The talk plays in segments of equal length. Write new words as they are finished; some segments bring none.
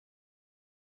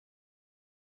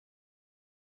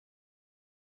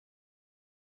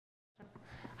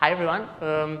Hi everyone.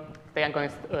 Today I'm going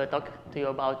to talk to you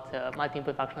about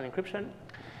multi-input functional encryption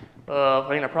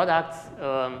for inner products.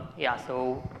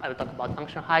 So I will talk about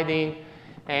function hiding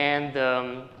and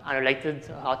unrelated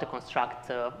how to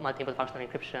construct multi-input functional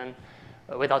encryption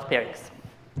without pairings.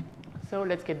 So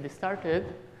let's get this started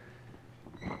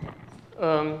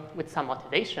with some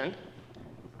motivation.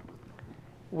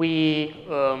 We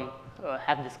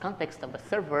have this context of a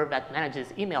server that manages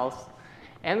emails,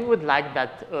 and we would like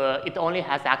that it only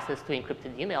has access to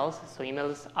encrypted emails. So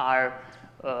emails are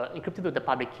encrypted with the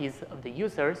public keys of the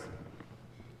users.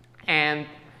 And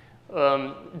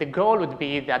the goal would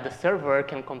be that the server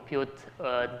can compute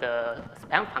the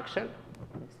spam function.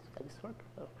 Does this work?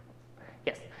 Oh.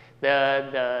 Yes.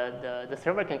 The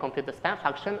server can compute the spam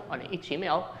function on each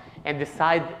email and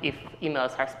decide if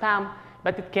emails are spam,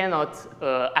 but it cannot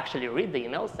actually read the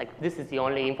emails. Like, this is the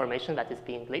only information that is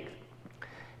being leaked.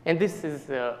 And this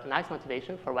is a nice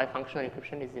motivation for why functional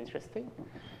encryption is interesting.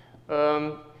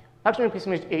 Functional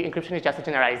encryption is just a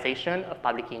generalization of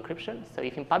public key encryption. So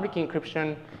if in public key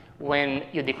encryption, when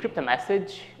you decrypt a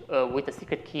message with a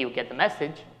secret key, you get the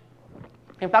message.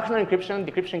 In functional encryption,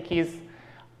 decryption keys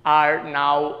are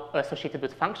now associated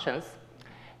with functions.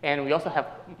 And we also have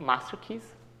master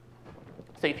keys.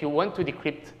 So if you want to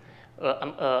decrypt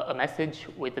a message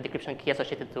with the decryption key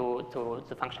associated to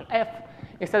the function f,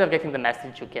 instead of getting the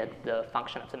message, you get the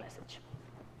function of the message.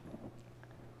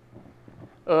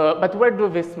 But where do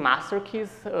these master keys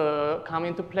come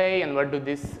into play, and where do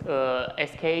these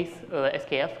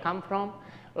SKF come from?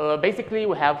 Basically,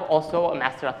 we have also a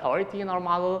master authority in our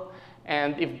model.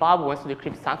 And if Bob wants to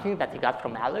decrypt something that he got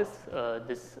from Alice,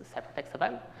 this ciphertext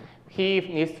event, he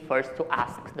needs first to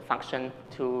ask the function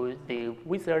to the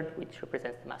wizard, which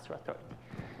represents the master authority.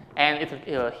 And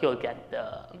he'll get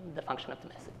the function of the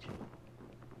message.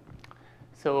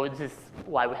 So this is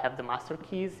why we have the master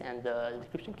keys and the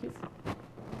decryption keys.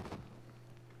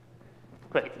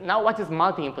 Great. Now, what is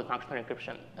multi-input functional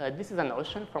encryption? This is a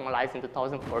notion formalized in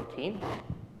 2014.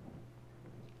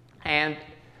 And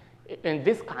in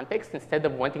this context, instead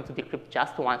of wanting to decrypt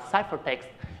just one ciphertext,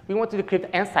 we want to decrypt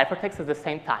n ciphertexts at the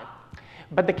same time.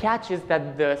 But the catch is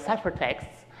that the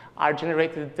ciphertexts are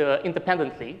generated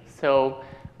independently. So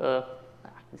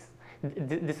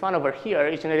this one over here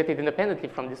is generated independently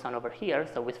from this one over here,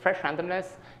 so with fresh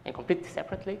randomness and completely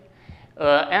separately.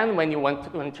 And when you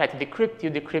try to decrypt, you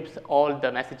decrypt all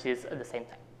the messages at the same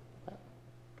time.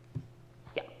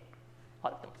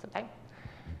 All of them at the same time.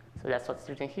 So that's what's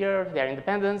written here. They're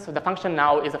independent. So the function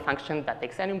now is a function that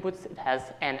takes n inputs. It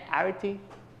has n arity.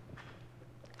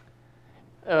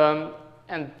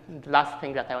 And the last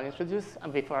thing that I want to introduce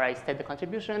before I state the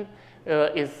contribution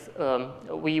is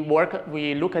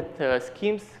we look at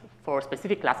schemes for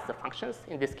specific classes of functions,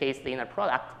 in this case, the inner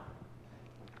product.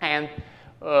 And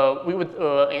we would,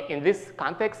 in this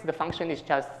context, the function is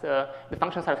just, the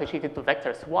functions are associated to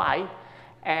vectors y,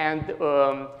 and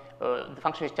the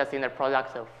function is just the inner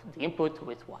product of the input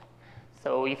with y.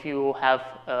 So if you have,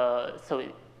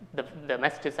 the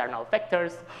messages are now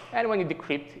vectors, and when you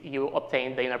decrypt, you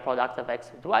obtain the inner product of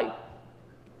x with y.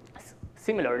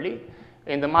 Similarly,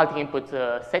 in the multi-input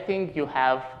setting, you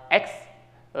have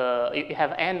you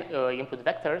have n input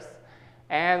vectors,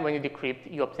 and when you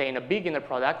decrypt, you obtain a big inner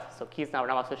product. So keys are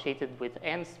now associated with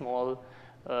n small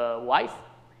y's,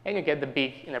 and you get the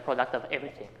big inner product of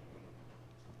everything.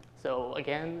 So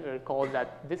again, recall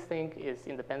that this thing is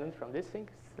independent from this thing.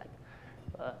 It's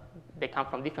like, they come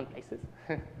from different places.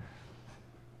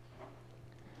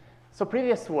 So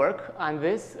previous work on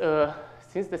this,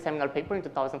 since the seminal paper in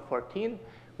 2014,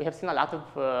 we have seen a lot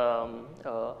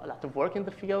of work in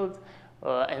the field,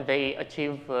 and they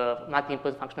achieve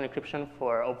multi-input functional encryption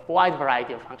for a wide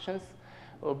variety of functions.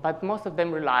 But most of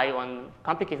them rely on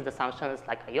complicated assumptions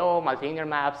like I/O, multilinear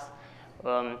maps.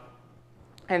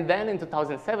 And then in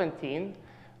 2017,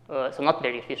 so not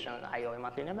very efficient I/O and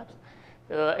multilinear maps.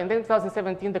 And then in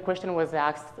 2017, the question was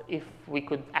asked if we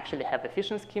could actually have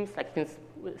efficient schemes, like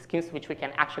schemes which we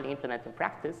can actually implement in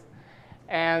practice.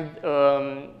 And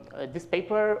this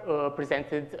paper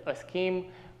presented a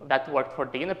scheme that worked for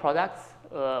the inner products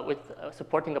with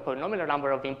supporting a polynomial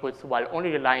number of inputs while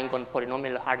only relying on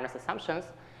polynomial hardness assumptions.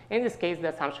 In this case, the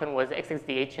assumption was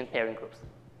XXDH in pairing groups.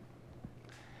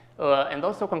 And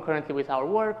also concurrently with our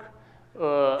work,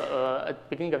 at the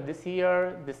beginning of this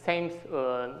year, the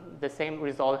same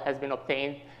result has been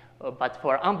obtained, but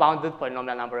for unbounded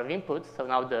polynomial number of inputs. So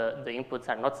now the inputs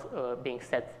are not being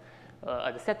set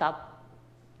at the setup,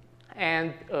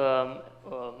 and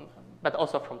but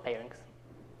also from pairings.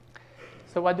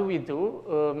 So what do?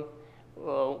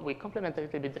 We complement a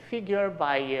little bit the figure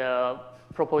by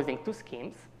proposing two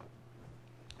schemes.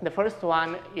 The first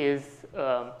one is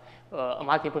a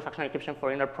multi-input fractional encryption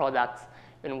for inner products,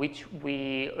 in which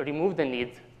we remove the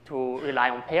need to rely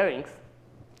on pairings.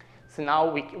 So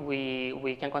now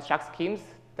we can construct schemes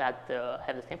that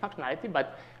have the same functionality,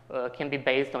 but can be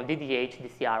based on DDH,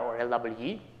 DCR, or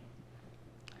LWE.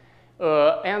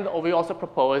 And we also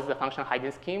propose the function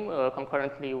hiding scheme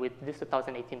concurrently with this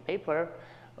 2018 paper,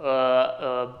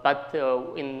 but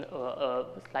in a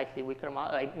slightly weaker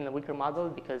model,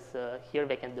 because here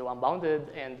they can do unbounded,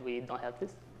 and we don't have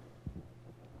this.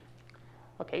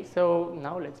 Okay, so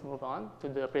now let's move on to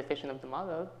the presentation of the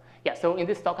model. Yeah, so in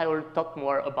this talk, I will talk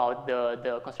more about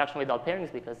the construction without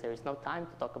pairings, because there is no time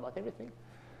to talk about everything.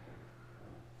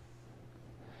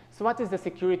 So what is the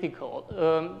security goal?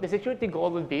 The security goal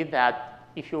would be that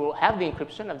if you have the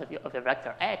encryption of the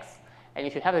vector x, and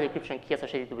if you have the encryption key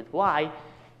associated with y,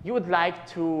 you would like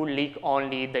to leak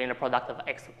only the inner product of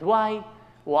x with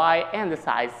y, and the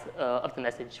size of the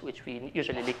message, which we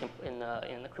usually leak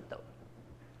in crypto.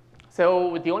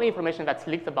 So the only information that's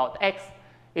leaked about x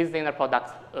is the inner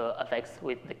product of x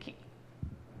with the key.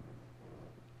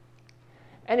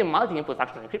 And in multi-input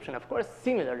fractional encryption, of course,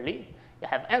 similarly, you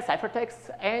have n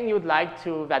ciphertexts, and you'd like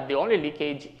that the only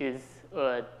leakage is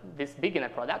this big inner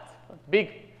product, big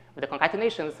with the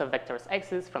concatenations of vectors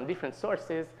x's from different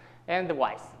sources and the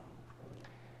y's.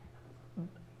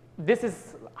 This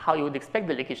is how you would expect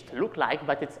the leakage to look like,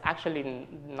 but it's actually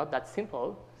not that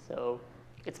simple. So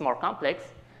it's more complex.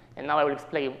 And now I will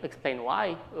explain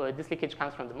why this leakage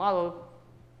comes from the model.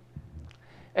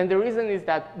 And the reason is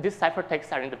that these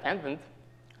ciphertexts are independent.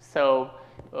 So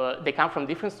they come from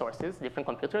different sources, different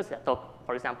computers that talk,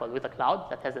 for example, with a cloud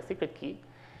that has a secret key.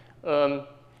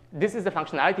 This is the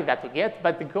functionality that we get,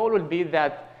 but the goal would be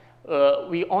that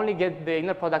we only get the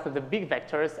inner product of the big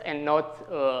vectors, and not,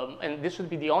 and this should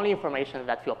be the only information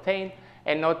that we obtain,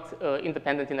 and not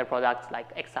independent inner products like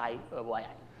xi or yi.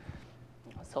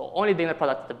 So only the inner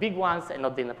product of the big ones, and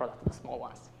not the inner product of the small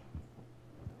ones.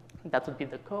 That would be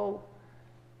the goal.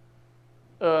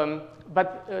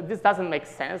 But this doesn't make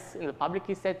sense in the public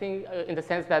key setting, in the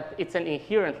sense that it's an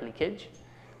inherent leakage.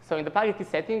 So in the public key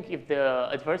setting, if the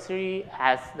adversary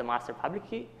has the master public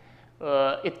key,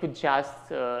 it could just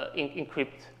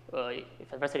encrypt.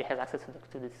 If adversary has access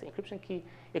to this encryption key,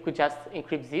 it could just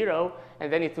encrypt 0,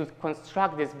 and then it would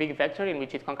construct this big vector in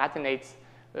which it concatenates.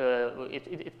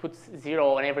 It puts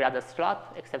 0 on every other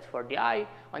slot except for the I.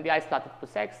 On the I slot, it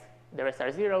puts x. The rest are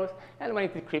zeros. And when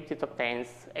it decrypts, it obtains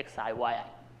xi, yi.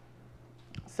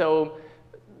 So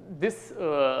this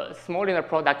small inner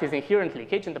product is inherent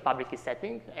leakage in the public key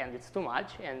setting, and it's too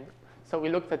much. And so we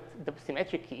looked at the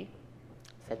symmetric key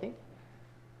setting.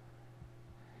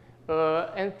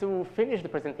 And to finish the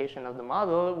presentation of the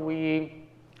model,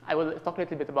 I will talk a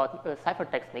little bit about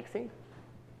ciphertext mixing.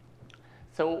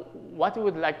 So what we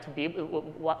would like to be,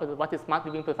 what is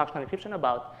multi-input fractional encryption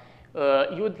about?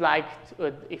 You would like,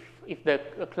 if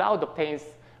the cloud obtains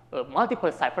multiple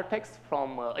ciphertexts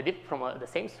from the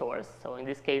same source, so in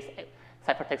this case,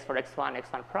 ciphertext for x1,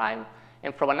 x1 prime,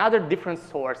 and from another different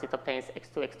source, it obtains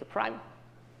x2, x2 prime,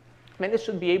 then it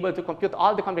should be able to compute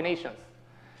all the combinations.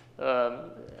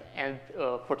 And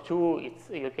for 2,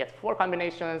 you'll get 4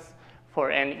 combinations.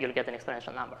 For n, you'll get an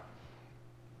exponential number.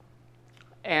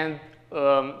 And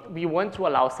we want to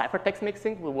allow ciphertext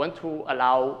mixing. We want to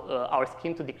allow our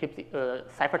scheme to decrypt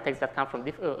ciphertext that come from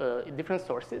different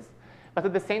sources. But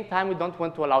at the same time, we don't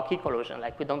want to allow key collusion.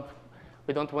 Like we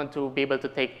don't want to be able to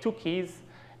take 2 keys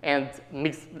and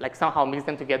somehow mix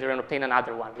them together and obtain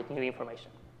another one with new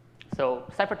information. So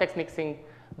ciphertext mixing,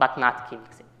 but not key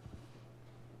mixing.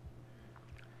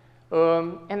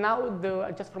 And now,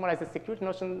 I just formalize the security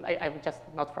notion. I will just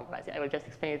not formalize it. I will just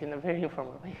explain it in a very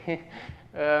informal way.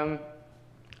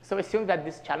 So assume that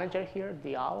this challenger here,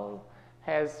 the owl,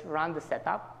 has run the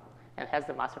setup and has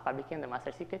the master public key and the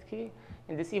master secret key.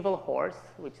 And this evil horse,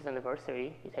 which is an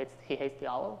adversary, he hates the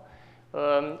owl,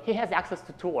 he has access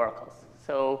to 2 oracles.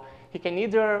 So he can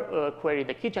either query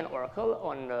the keygen oracle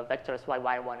on vectors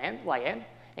yn,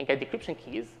 and get decryption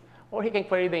keys, or he can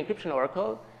query the encryption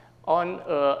oracle on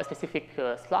a specific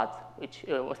slot,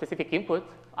 a specific input,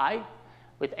 I,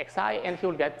 with xi, and it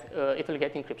will get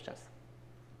encryptions.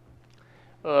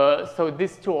 So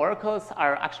these 2 oracles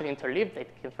are actually interleaved. They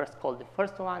can first call the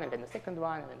first one, and then the second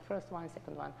one, and then the first one,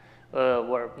 second one,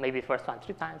 or maybe first one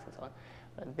 3 times, and so on.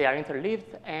 They are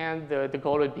interleaved, and the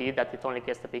goal would be that it only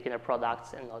gets the big inner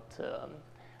products and not,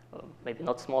 maybe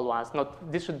not small ones.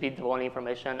 This should be the only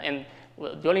information, and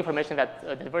the only information that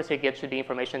the adversary gets should be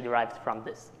information derived from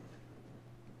this.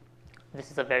 this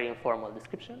is a very informal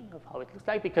description of how it looks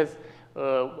like, because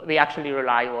we actually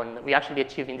we actually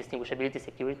achieve indistinguishability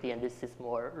security, and this is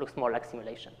looks more like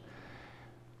simulation.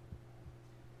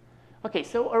 Okay,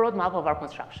 so a roadmap of our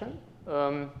construction.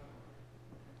 I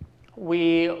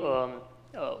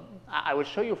will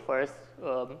show you first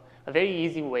a very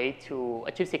easy way to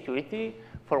achieve security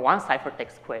for one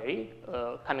ciphertext query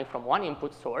coming from one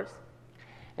input source.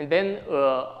 And then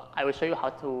I will show you how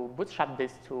to bootstrap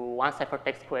this to one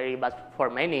ciphertext query, but for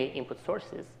many input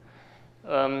sources.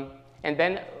 And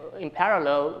then in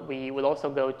parallel, we will also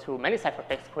go to many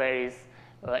ciphertext queries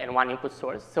and one input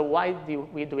source. So why do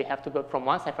we have to go from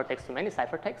one ciphertext to many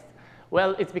ciphertexts?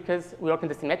 Well, it's because we work in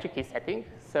the symmetric key setting.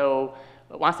 So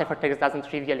one ciphertext doesn't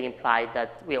trivially imply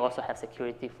that we also have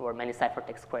security for many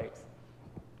ciphertext queries.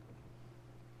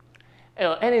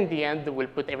 And in the end, we'll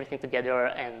put everything together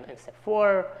in step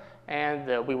 4,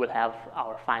 and we will have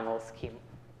our final scheme.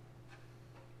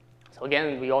 So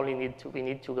again, we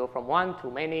need to go from one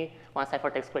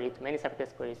ciphertext query to many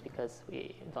ciphertext queries, because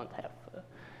we don't have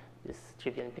this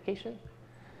trivial implication.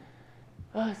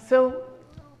 So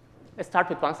let's start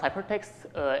with one ciphertext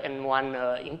and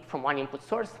from one input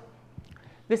source.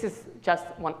 This is just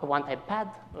a one-time pad,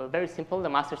 very simple. The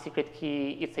master secret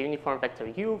key, it's a uniform vector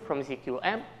U from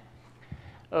ZQM.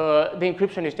 The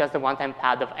encryption is just a one-time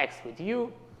pad of X with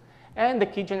U, and the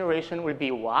key generation will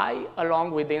be Y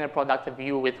along with the inner product of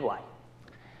U with Y.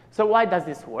 So why does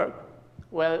this work?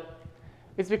 Well,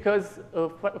 it's because,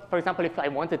 for example, if I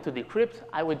wanted to decrypt,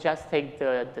 I would just take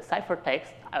the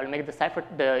ciphertext. I will make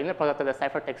the inner product of the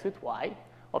ciphertext with Y,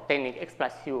 obtaining X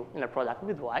plus U inner product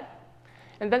with Y.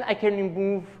 And then I can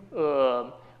remove,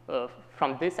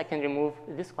 from this, I can remove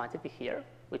this quantity here,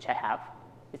 which I have.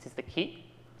 This is the key.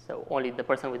 So only the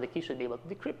person with the key should be able to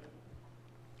decrypt.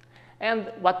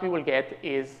 And what we will get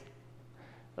is,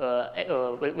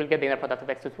 we'll get the inner product of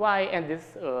X with Y, and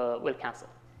this will cancel.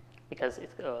 Because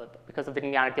of the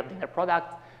linearity of the inner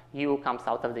product, U comes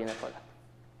out of the inner product.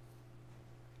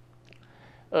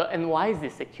 And why is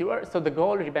this secure? So the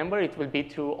goal, remember, it will be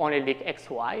to only leak X,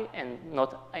 Y, and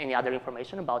not any other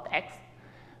information about X.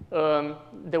 The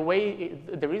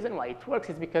reason why it works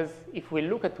is because if we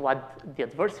look at what the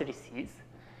adversary sees,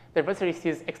 the adversary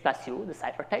sees X plus U, the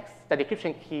ciphertext, the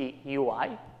decryption key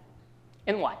UI,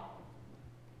 and Y.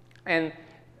 And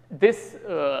this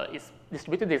is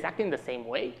distributed exactly in the same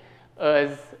way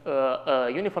as a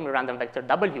uniformly random vector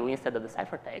W instead of the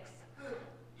ciphertext.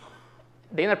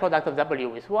 The inner product of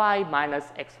W is Y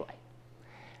minus XY.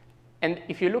 And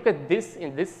if you look at this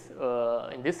in this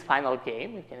final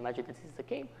game, you can imagine this is the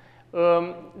game.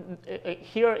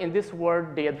 Here in this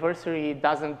word, the adversary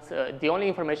doesn't, the only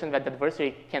information that the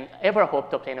adversary can ever hope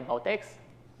to obtain about X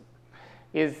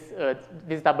is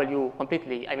this W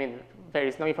completely. I mean, there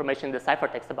is no information in the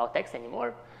ciphertext about X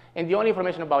anymore. And the only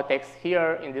information about X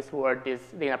here in this word is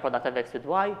the inner product of X with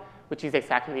Y, which is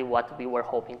exactly what we were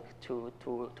hoping to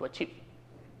achieve.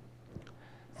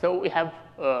 So we have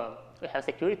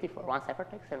security for one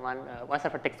ciphertext and one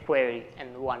ciphertext query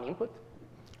and one input.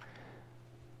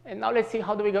 And now let's see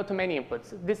how do we go to many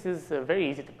inputs. This is very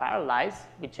easy to parallelize.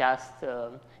 We just,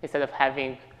 instead of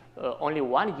having only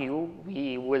one U,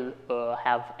 we will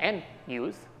have n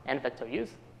U's, n vector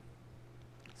U's.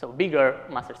 So bigger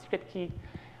master secret key.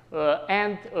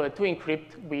 And to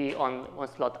encrypt, on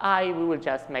slot I, we will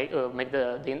just make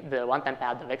the one-time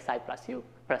pad of Xi plus U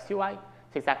plus UI.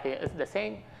 It's exactly the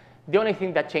same. The only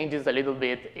thing that changes a little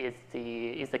bit is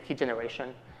the key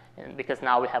generation, and because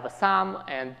now we have a sum,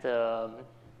 and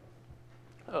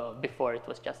before it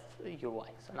was just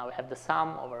UI. So now we have the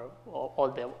sum over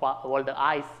all the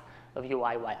i's of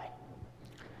UI, yi.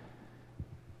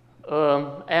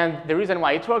 And the reason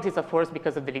why it works is, of course,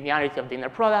 because of the linearity of the inner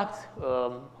product.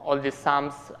 All these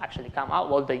sums actually come out,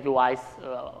 all the ui's,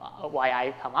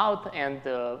 yi come out, and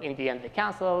in the end they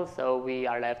cancel, so we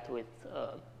are left with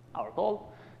our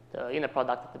goal, the inner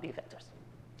product of the big vectors.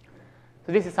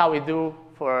 So this is how we do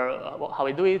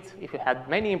it if you had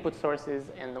many input sources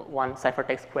and one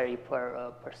ciphertext query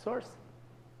per source.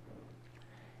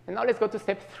 And now let's go to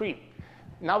step 3.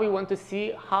 Now we want to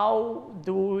see how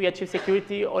do we achieve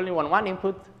security only on one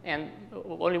input and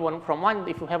only one from one.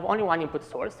 If you have only one input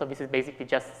source, so this is basically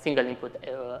just single input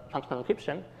functional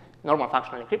encryption, normal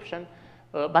functional encryption,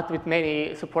 but with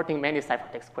supporting many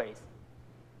ciphertext queries.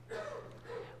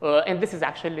 And this is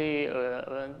actually,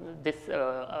 this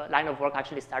line of work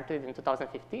actually started in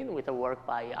 2015 with a work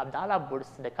by Abdallah,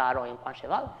 Burs, De Caro, and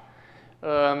Pancheval,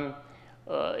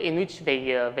 in which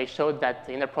they showed that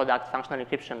the inner product functional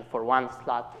encryption for one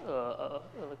slot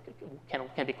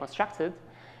can be constructed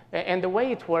And the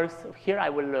way it works, here I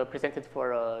will present it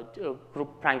for a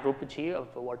prime group G of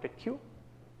order Q.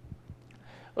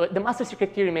 The master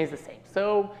secret key remains the same.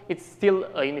 So it's still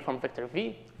a uniform vector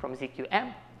V from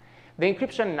ZQM. The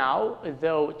encryption now,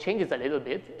 though, changes a little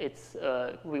bit.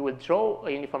 We will draw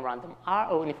a uniform random R,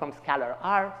 or uniform scalar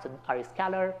R. So R is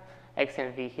scalar, X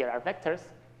and V here are vectors.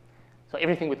 So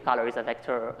everything with color is a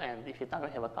vector, and if you don't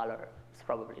have a color, it's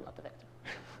probably not a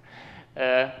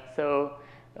vector. So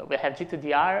we have G to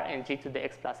the R and G to the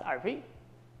X plus RV.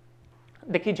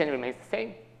 The keygen remains the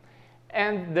same.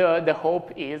 And the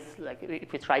hope is, like,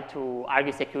 if we try to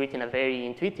argue security in a very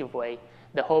intuitive way,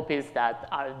 the hope is that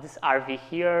this RV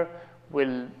here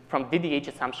will, from DDH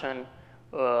assumption,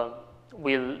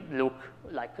 will look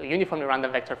like a uniformly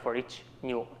random vector for each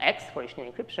new X, for each new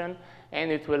encryption, and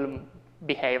it will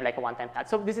behave like a one-time pad.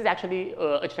 So this is actually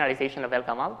a generalization of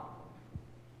El-Gamal,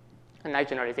 a nice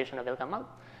generalization of El-Gamal.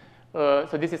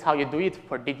 So this is how you do it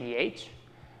for DDH.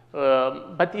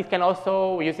 But it can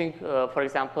also, using, for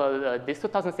example, this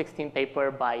 2016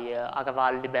 paper by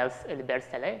Agaval,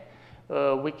 Libert-Sellet,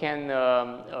 we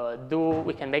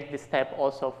can make this step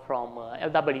also from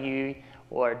LWE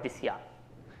or DCR.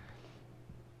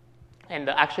 And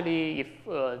actually,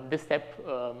 if this step,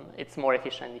 it's more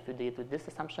efficient if you do it with these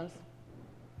assumptions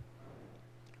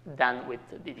than with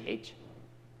DDH.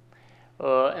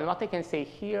 And what I can say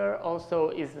here also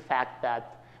is the fact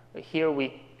that here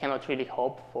we cannot really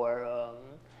hope for,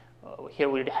 here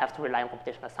we have to rely on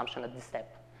computation assumption at this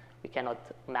step. We cannot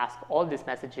mask all these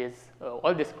messages,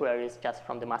 all these queries just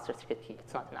from the master secret key.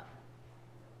 It's not enough.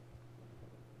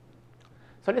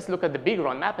 So let's look at the big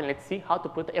roadmap and let's see how to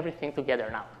put everything together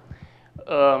now.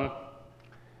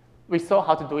 We saw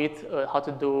how to do it, how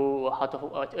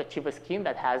to achieve a scheme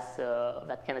that has,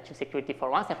 that can achieve security for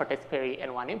one ciphertext query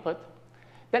and one input.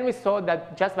 Then we saw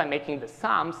that just by making the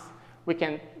sums, we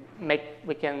can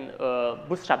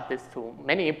bootstrap this to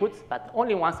many inputs, but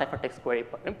only one ciphertext query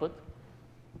per input.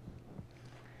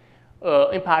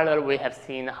 In parallel, we have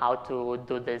seen how to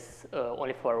do this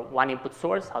only for one input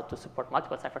source, how to support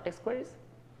multiple ciphertext queries.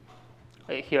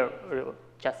 Here,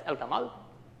 just El-Gamal.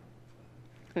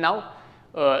 Now,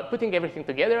 putting everything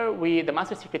together, the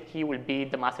master secret key will be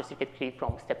the master secret key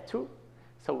from step 2.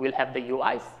 So we'll have the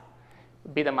UIs.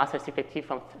 Be the master secret key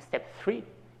from step 3.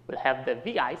 We'll have the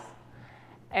VIs.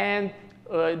 And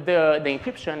the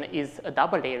encryption is a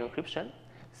double layer encryption.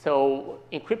 So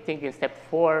encrypting in step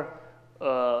 4,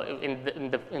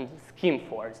 in scheme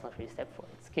 4, it's not really step 4,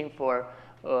 it's scheme 4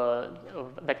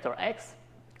 vector X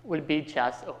will be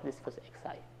just, oh, this was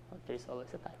Xi. Oh, there is always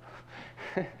a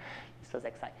typo. This was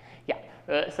Xi. Yeah,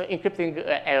 so encrypting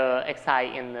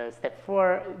Xi in step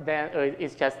 4 then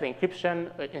is just the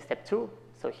encryption in step 2.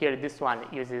 So here this one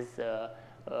uses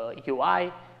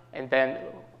UI, and then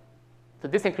to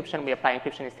this encryption we apply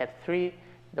encryption in step 3,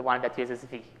 the one that uses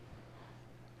V.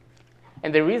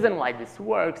 And the reason why this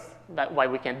works, why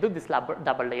we can do this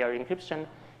double layer encryption,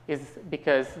 is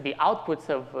because the outputs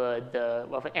of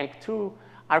ENC2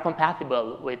 are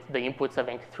compatible with the inputs of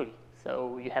ENC3.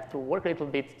 So you have to work a little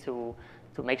bit to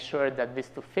make sure that these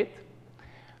two fit.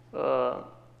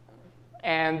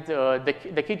 And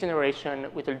the key generation,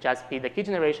 which will just be the key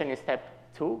generation in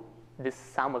step 2, this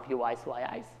sum of UIs,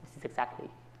 YIs. This is exactly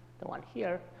the one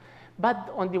here. But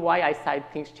on the YI side,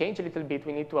 things change a little bit.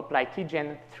 We need to apply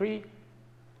keygen 3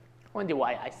 on the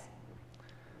YIs.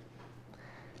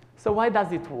 So why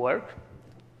does it work?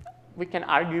 We can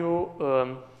argue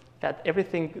that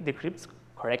everything decrypts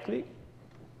correctly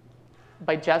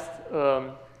by just,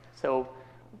 so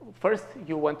first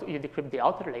you decrypt the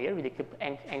outer layer, we decrypt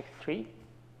ENC3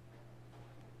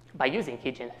 by using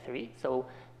keygen 3. So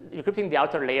decrypting the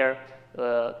outer layer,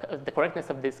 the correctness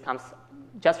of this comes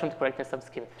just from the correctness of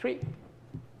scheme 3.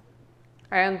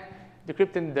 And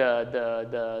decrypting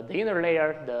the inner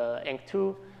layer, the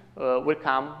ENC2, will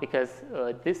come because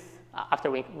after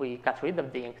we got rid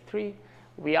of the ENC3,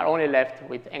 we are only left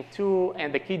with ENC2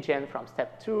 and the keygen from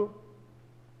step 2.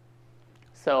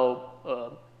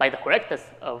 So by the correctness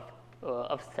of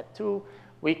step 2,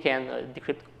 we can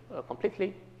decrypt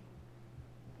completely.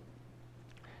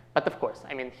 But of course,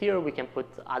 I mean, here we can put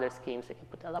other schemes. We can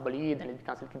put LWE, then it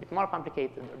becomes a little bit more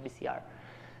complicated, or BCR.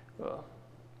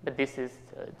 But this is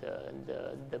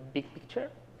the big picture.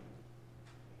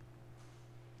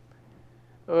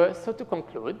 So to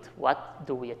conclude, what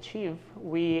do we achieve?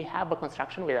 We have a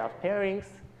construction without pairings.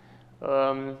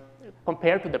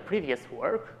 Compared to the previous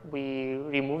work, we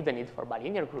removed the need for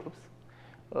bilinear groups.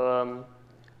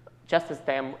 Just as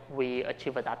them, we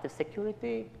achieve adaptive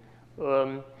security.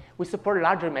 We support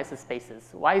larger message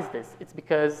spaces. Why is this? It's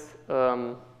because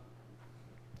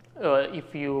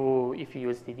if you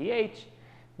use DDH,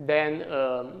 then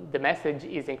the message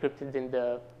is encrypted in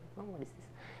the, oh, what is this?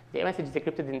 The message is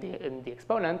encrypted in the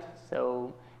exponent,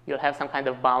 so you'll have some kind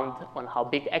of bound on how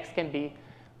big X can be,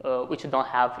 which you don't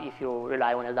have if you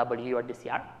rely on LW or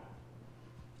DCR.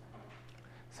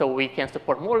 So we can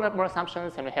support more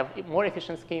assumptions, and we have more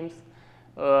efficient schemes.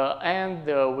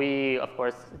 We, of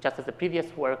course, just as the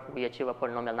previous work, we achieve a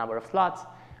polynomial number of slots.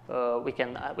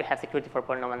 We have security for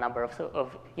polynomial number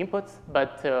of inputs,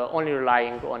 but only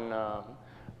relying on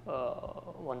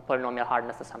polynomial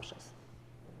hardness assumptions.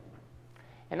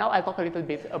 And now I'll talk a little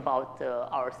bit about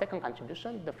our second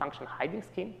contribution, the function hiding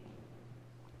scheme.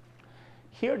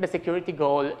 Here, the security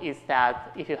goal is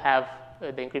that if you have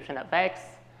the encryption of X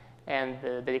and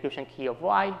the decryption key of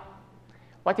Y,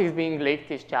 what is being leaked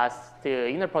is just the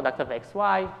inner product of X,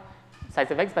 Y,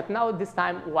 size of X, but now this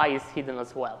time Y is hidden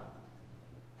as well.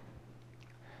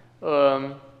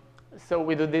 So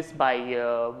we do this by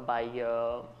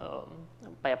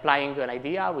applying an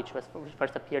idea which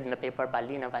first appeared in a paper by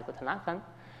Lin and Vaikutanathan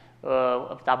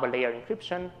of double-layer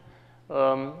encryption.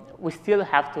 We still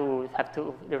have to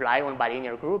rely on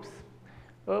bilinear groups,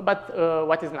 but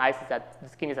what is nice is that the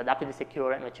scheme is adaptively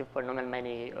secure and achieve polynomial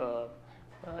many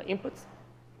inputs.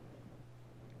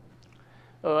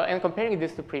 And comparing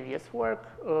this to previous work,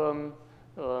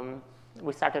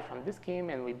 we started from this scheme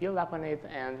and we build up on it,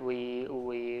 and we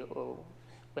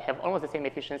have almost the same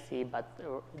efficiency, but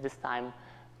this time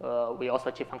we also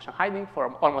achieve function hiding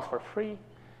almost for free.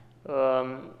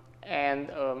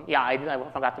 Yeah, I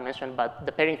forgot to mention, but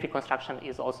the pairing free construction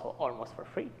is also almost for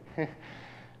free.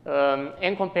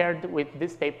 And compared with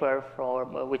this paper,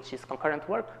 which is concurrent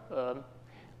work,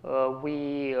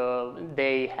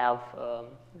 they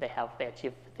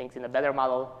achieve things in a better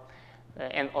model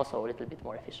and also a little bit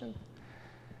more efficient.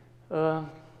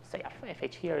 So yeah,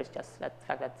 FH here is just the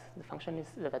fact that the function is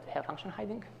that we have function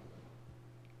hiding.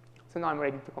 So now I'm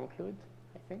ready to conclude,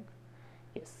 I think.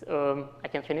 Yes, I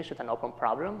can finish with an open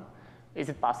problem. Is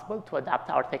it possible to adapt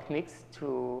our techniques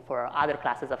for other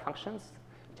classes of functions,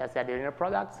 just the linear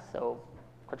products, so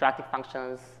quadratic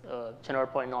functions, general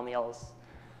polynomials,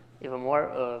 even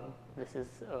more? This is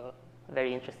a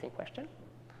very interesting question.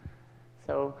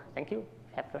 So thank you.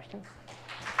 Have questions?